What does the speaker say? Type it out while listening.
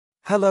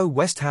Hello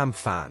West Ham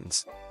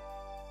fans.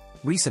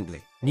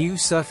 Recently,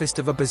 news surfaced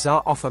of a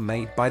bizarre offer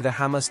made by the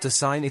Hammers to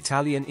sign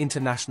Italian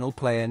international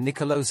player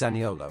Nicolo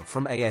Zaniolo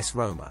from AS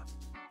Roma.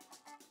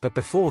 But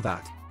before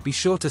that, be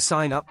sure to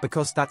sign up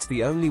because that's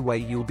the only way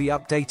you'll be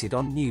updated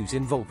on news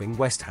involving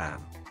West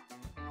Ham.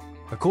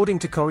 According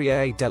to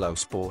Corriere dello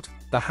Sport,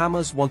 the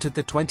Hammers wanted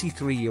the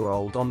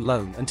 23-year-old on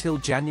loan until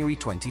January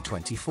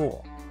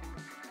 2024.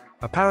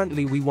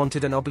 Apparently we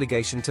wanted an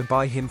obligation to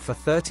buy him for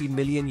 €30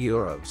 million,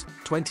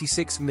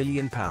 £26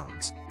 million,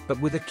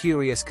 but with a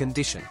curious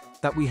condition,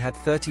 that we had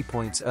 30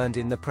 points earned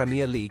in the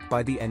Premier League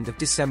by the end of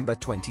December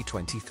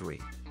 2023.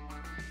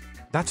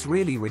 That's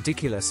really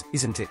ridiculous,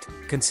 isn't it,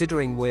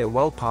 considering we're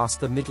well past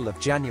the middle of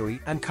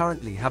January and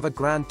currently have a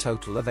grand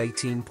total of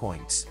 18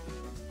 points.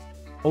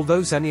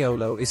 Although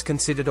Zaniolo is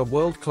considered a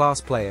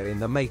world-class player in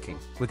the making,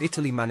 with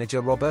Italy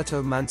manager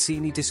Roberto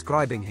Mancini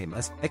describing him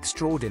as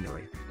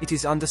extraordinary, it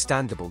is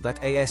understandable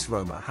that AS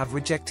Roma have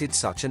rejected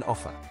such an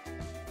offer.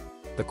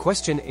 The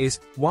question is,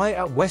 why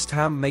are West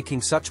Ham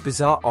making such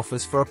bizarre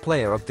offers for a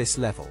player of this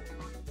level?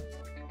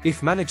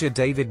 If manager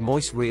David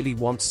Moyes really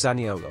wants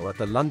Zaniolo at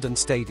the London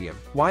Stadium,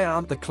 why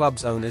aren't the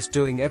club's owners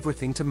doing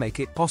everything to make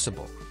it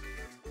possible?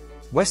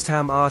 West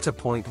Ham are at a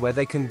point where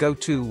they can go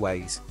two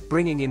ways.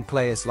 Bringing in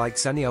players like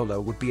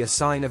Zaniolo would be a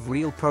sign of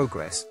real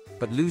progress,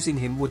 but losing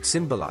him would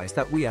symbolize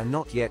that we are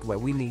not yet where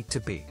we need to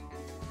be.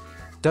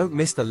 Don't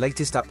miss the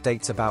latest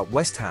updates about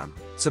West Ham.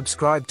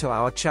 Subscribe to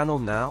our channel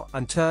now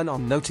and turn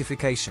on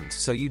notifications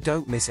so you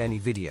don't miss any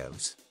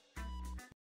videos.